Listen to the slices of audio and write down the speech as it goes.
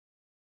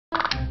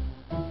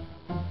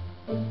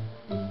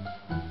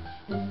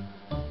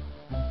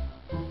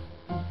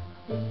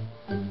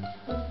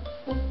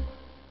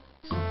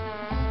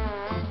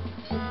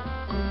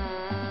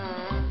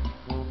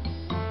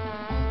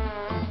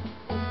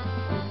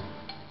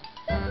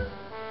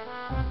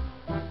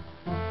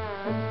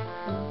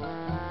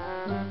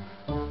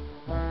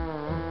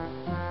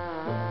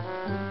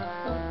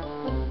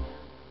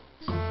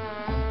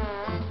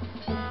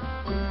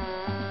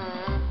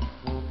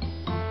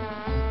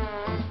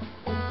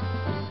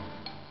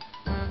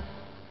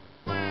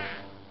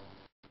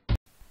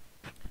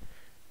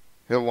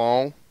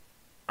Hello,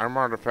 I'm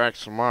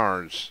Artifacts of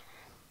Mars,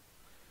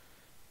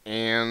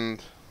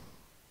 and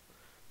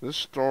this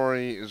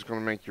story is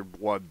going to make your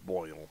blood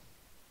boil.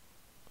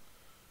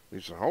 At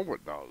least I hope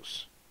it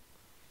does.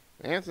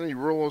 Anthony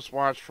Ruelas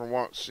watched for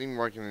what seemed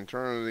like an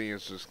eternity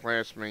as his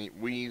classmate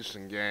wheezed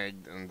and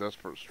gagged in a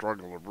desperate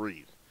struggle to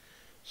breathe.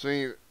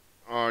 See,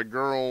 the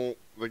girl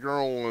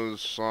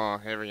was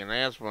having an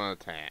asthma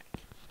attack.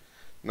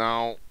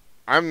 Now,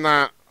 I'm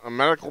not a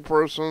medical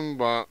person,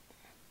 but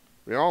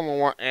we all know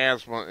what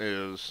asthma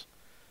is.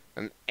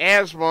 And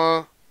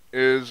asthma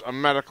is a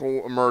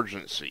medical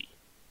emergency.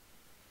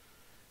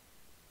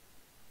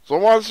 So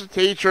what does the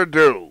teacher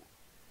do?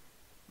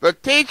 The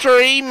teacher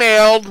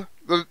emailed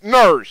the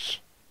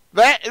nurse.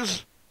 That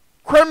is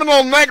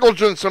criminal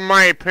negligence, in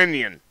my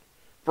opinion.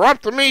 For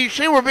up to me,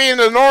 she would be in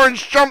an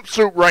orange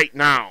jumpsuit right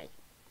now.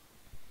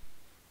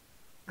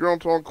 Girl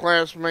told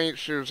classmates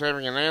she was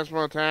having an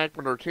asthma attack,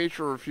 but her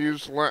teacher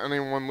refused to let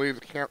anyone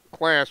leave the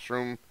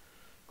classroom,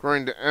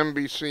 according to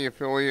NBC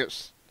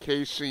affiliate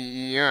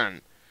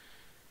KCEN.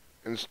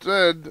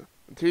 Instead,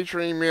 the teacher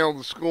emailed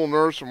the school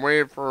nurse and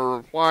waited for a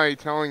reply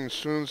telling the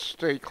students to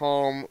stay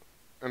calm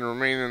and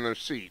remain in their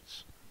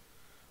seats.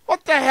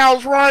 What the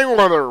hell's wrong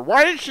with her?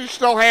 Why does she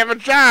still have a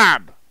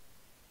job?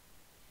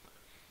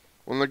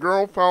 When the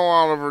girl fell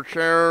out of her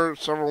chair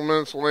several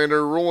minutes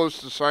later,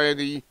 Ruelas decided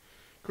he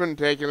couldn't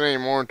take it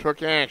anymore and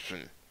took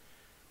action.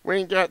 We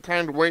ain't got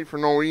time to wait for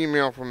no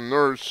email from the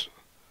nurse,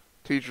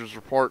 teacher's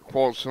report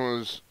quotes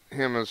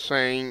him as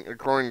saying,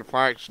 according to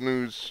Fox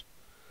News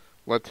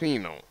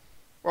Latino.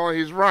 Well,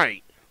 he's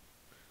right.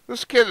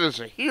 This kid is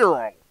a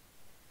hero.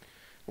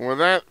 And with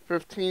that,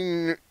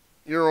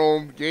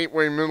 15-year-old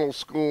Gateway Middle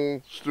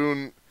School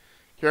student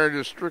carried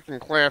his stricken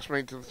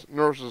classmate to the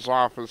nurse's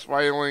office,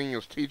 violating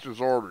his teacher's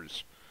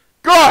orders.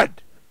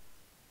 Good!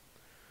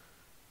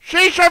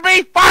 She should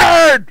be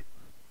fired!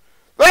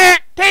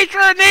 That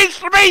teacher needs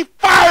to be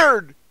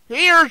fired!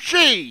 He or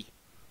she!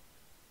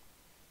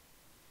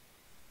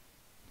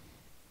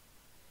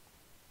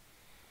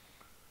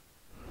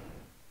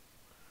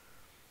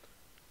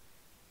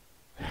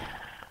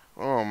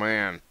 Oh,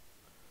 man.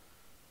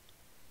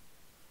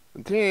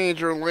 The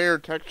teenager later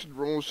texted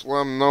Rose to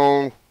let him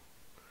know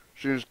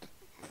she was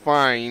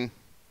fine,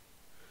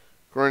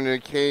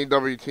 according to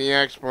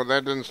KWTX, but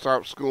that didn't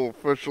stop school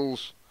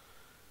officials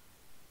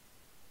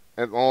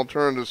at the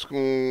alternative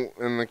school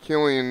in the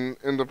Killian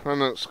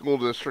Independent School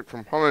District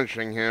from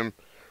punishing him.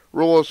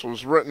 Ruelas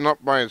was written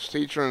up by his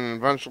teacher and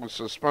eventually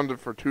suspended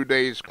for 2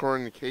 days,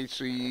 according to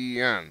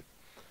KCEN.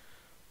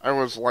 I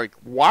was like,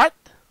 what?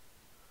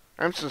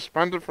 I'm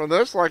suspended for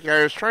this? Like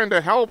I was trying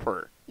to help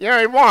her. Yeah,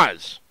 I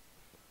was.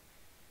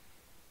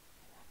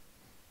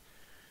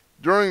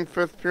 During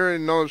fifth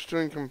period, another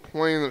student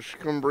complained that she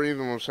couldn't breathe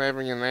and was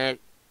having an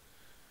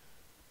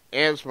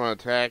asthma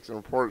attack, the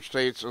report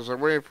states. As I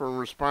waited for a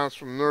response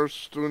from the nurse,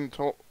 the student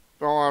fell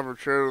out of her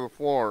chair to the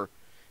floor.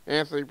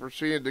 Anthony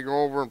proceeded to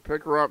go over and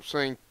pick her up,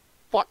 saying,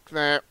 fuck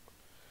that.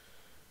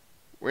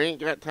 We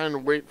ain't got time to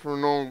wait for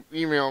no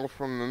email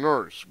from the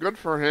nurse. Good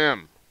for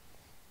him.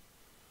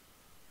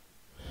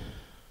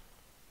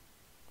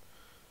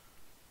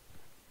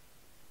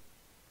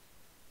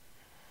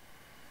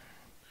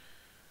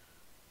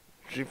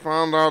 She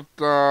found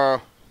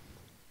out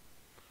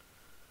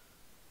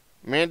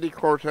Mandy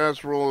Cortez,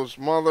 Ruelas'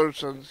 mother,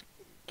 said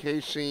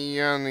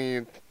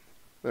KCEN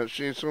that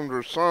she assumed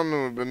her son,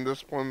 who had been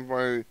disciplined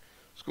by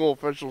school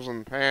officials in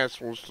the past,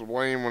 was to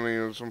blame when he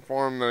was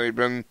informed that he'd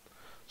been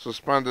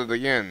suspended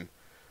again.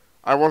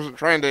 I wasn't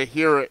trying to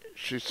hear it,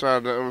 she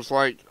said. It was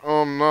like,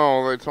 oh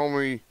no,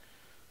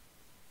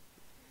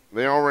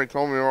 they already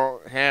told me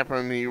what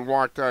happened. He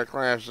walked out of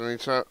class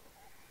and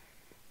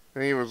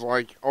he was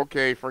like,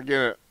 okay,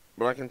 forget it.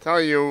 But I can tell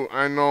you,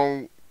 I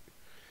know,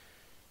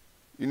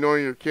 you know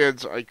your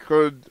kids, I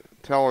could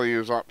tell he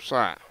was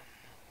upset.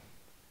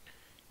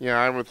 Yeah,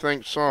 I would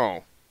think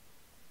so.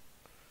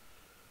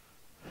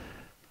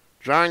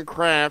 John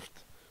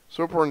Kraft,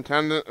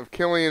 superintendent of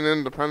Killian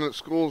Independent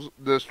School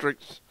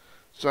District,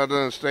 said in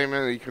a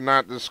statement that he could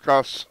not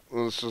discuss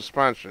the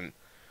suspension.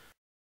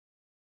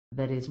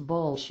 That is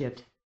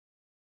bullshit.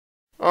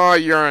 Oh,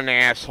 you're an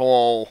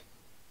asshole.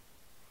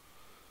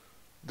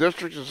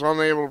 District is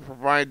unable to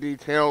provide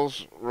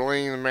details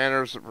relating to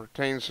matters that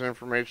pertains to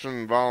information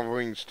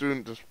involving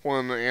student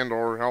discipline and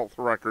or health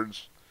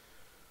records.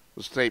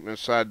 The statement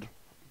said,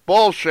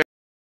 bullshit.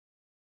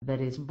 That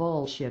is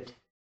bullshit.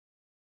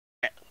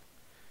 In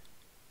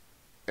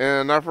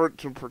an effort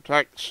to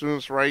protect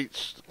students'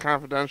 rights,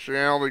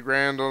 confidentiality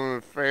granted under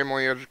the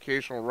Family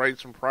Educational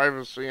Rights and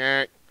Privacy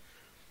Act,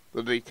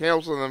 the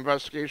details of the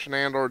investigation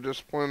and or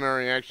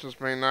disciplinary actions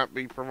may not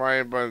be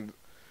provided by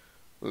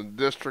the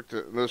district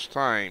at this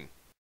time.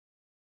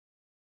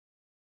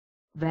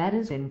 That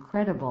is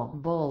incredible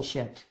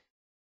bullshit.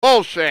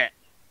 Bullshit!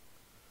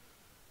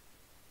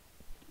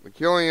 The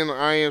Killian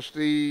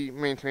ISD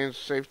maintains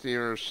the safety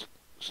of their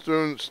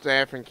students,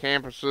 staff, and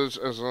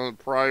campuses as a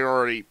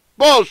priority.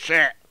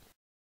 Bullshit!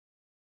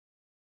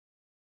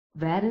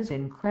 That is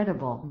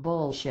incredible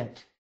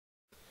bullshit.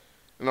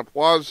 In a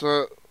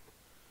plaza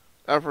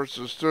efforts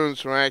of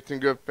students who act in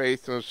good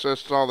faith to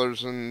assist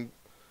others in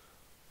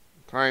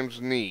times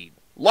of need.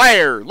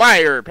 Liar,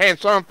 liar,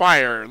 pants on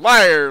fire.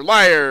 Liar,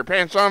 liar,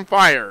 pants on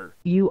fire.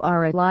 You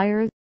are a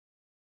liar.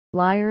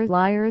 Liar,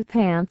 liar,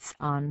 pants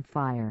on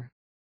fire.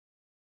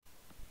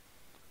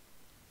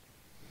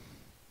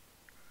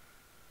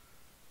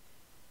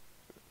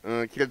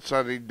 The kid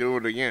said he'd do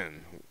it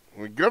again.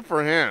 Well, good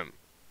for him.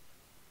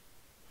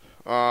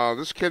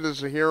 This kid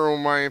is a hero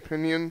in my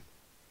opinion.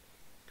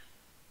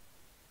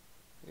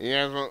 He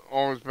hasn't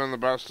always been the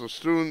best of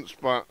students,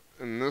 but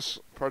in this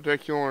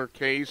particular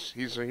case,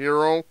 he's a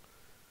hero.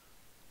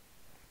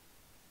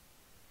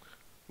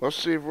 Let's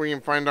see if we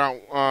can find out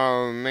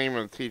the name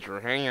of the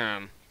teacher. Hang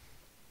on.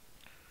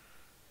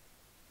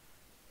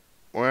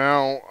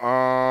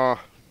 Well,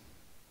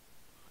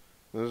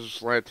 this is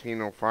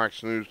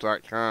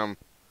LatinoFoxNews.com.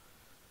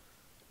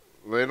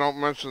 They don't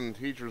mention the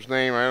teacher's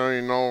name. I don't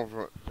even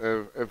know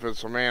if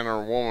it's a man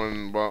or a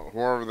woman, but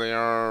whoever they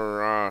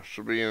are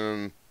should be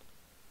in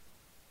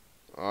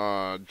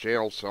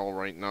jail cell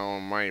right now,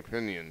 in my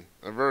opinion.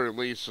 At the very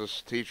least,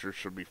 this teacher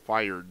should be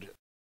fired.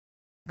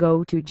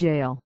 Go to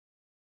jail.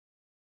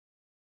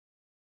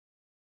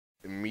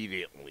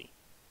 Immediately.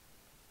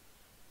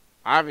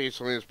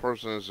 Obviously, this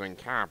person is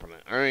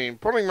incompetent. I mean,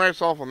 putting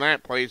myself in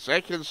that place,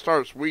 that kid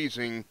starts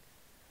wheezing.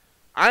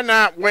 I'm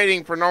not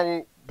waiting for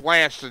no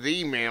blasted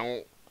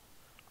email.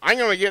 I'm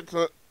gonna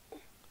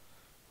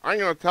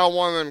tell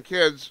one of them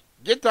kids,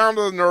 get down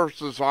to the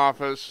nurse's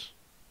office,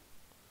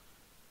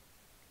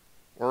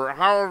 or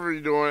however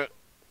you do it,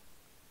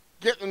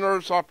 get the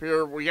nurse up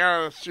here, we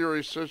got a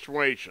serious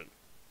situation.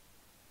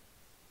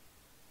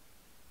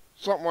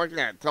 Something like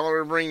that. Tell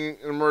her to bring an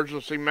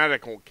emergency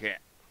medical kit.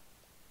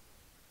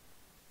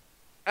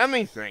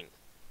 Anything.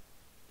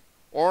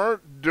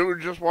 Or do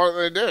just what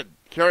they did.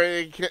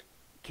 Carry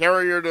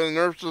her to the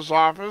nurse's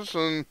office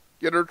and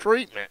get her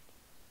treatment.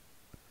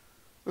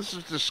 This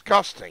is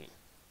disgusting.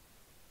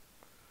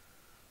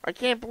 I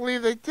can't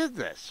believe they did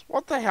this.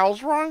 What the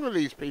hell's wrong with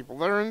these people?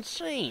 They're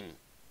insane.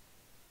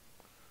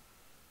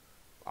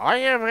 I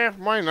have half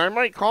mine. I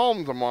might call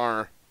them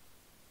tomorrow.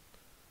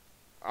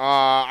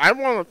 I'm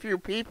one of the few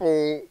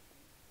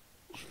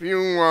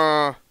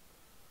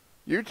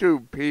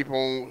YouTube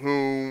people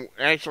who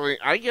actually,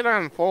 I get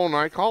on the phone,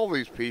 I call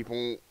these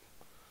people,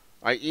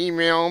 I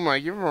email them, I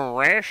give them a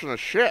ration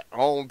of shit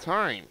all the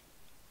time.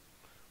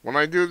 When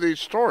I do these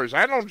stories,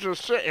 I don't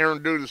just sit here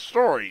and do the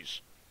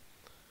stories.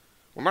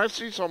 When I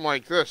see something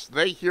like this,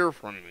 they hear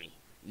from me.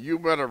 You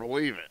better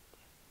believe it.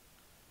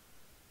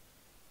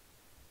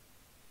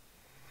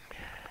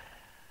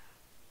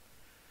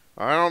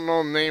 I don't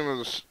know the name of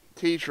the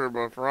teacher,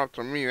 but if it were up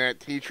to me,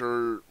 that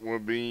teacher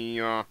would be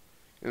in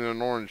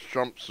an orange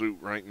jumpsuit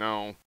right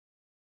now.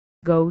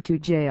 Go to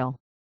jail.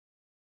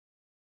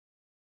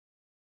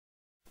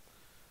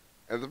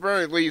 At the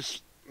very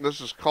least, this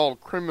is called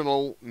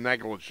criminal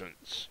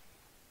negligence.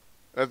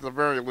 At the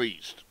very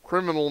least,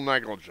 criminal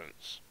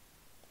negligence.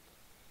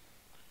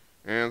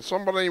 And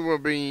somebody will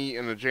be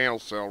in a jail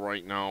cell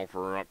right now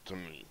for up to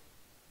me.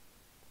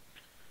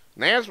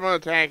 An asthma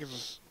attack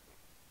is...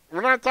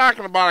 We're not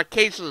talking about a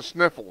case of the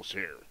sniffles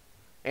here.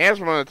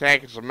 Asthma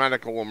attack is a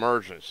medical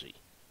emergency.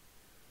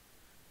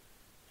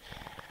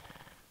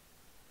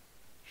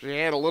 She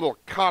had a little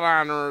cut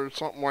on her or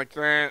something like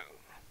that.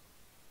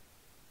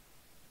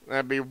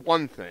 That'd be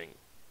one thing.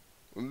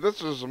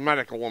 This is a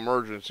medical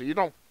emergency.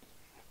 You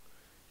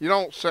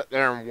don't sit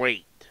there and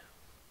wait.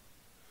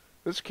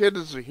 This kid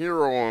is a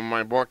hero in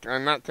my book.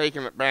 I'm not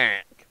taking it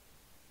back.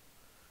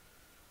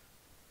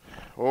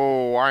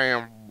 Oh, I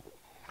am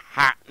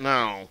hot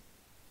now.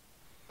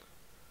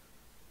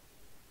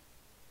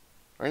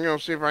 I'm going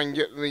to see if I can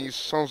get these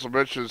sons of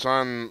bitches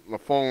on the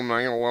phone.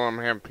 I'm going to let them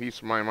have peace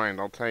of my mind.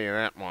 I'll tell you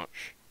that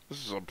much.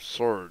 This is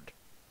absurd.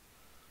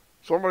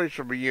 Somebody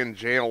should be in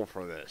jail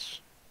for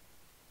this.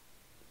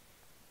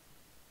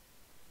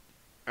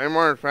 Any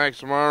more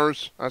facts of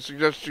ours? I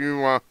suggest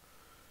you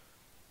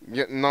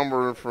get a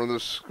number for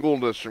this school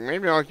district.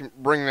 Maybe I can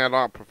bring that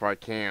up if I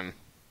can.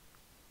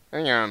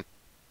 Hang on.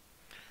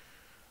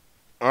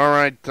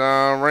 Alright,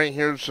 right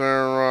here's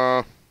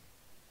their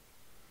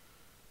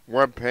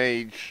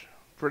webpage.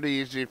 Pretty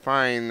easy to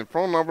find. The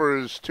phone number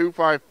is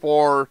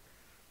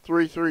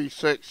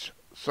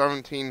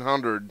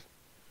 254-336-1700.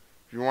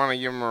 If you want to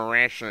give them a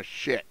ration of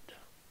shit.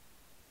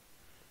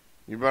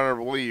 You better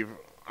believe.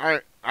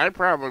 I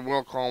probably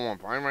will call them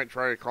up. I might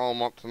try to call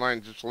them up tonight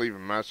and just leave a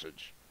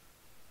message.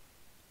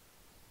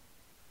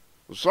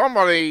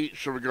 Somebody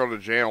should go to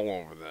jail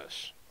over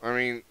this. I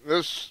mean,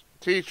 this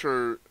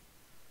teacher,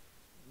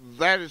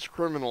 that is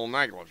criminal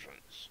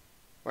negligence.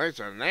 Like I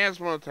said, an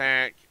asthma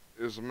attack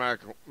is a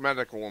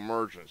medical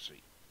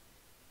emergency.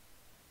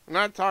 I'm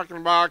not talking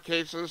about a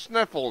case of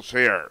sniffles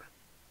here.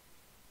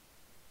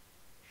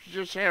 She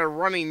just had a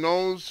runny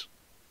nose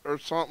or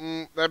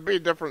something. That'd be a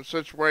different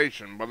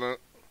situation. But a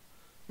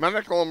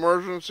medical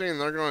emergency and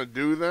they're going to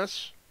do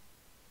this?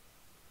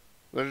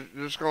 They're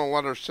just going to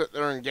let her sit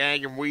there and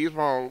gag and wheeze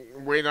while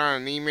wait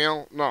on an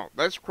email? No,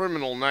 that's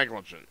criminal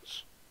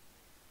negligence.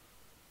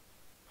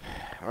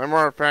 I'm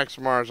Artifacts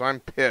Mars. I'm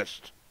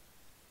pissed.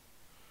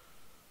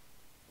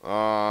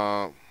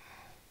 I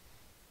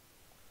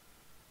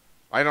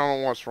don't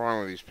know what's wrong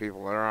with these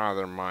people. They're out of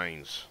their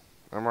minds.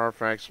 I'm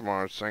Artifacts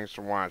Mars. Thanks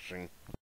for watching.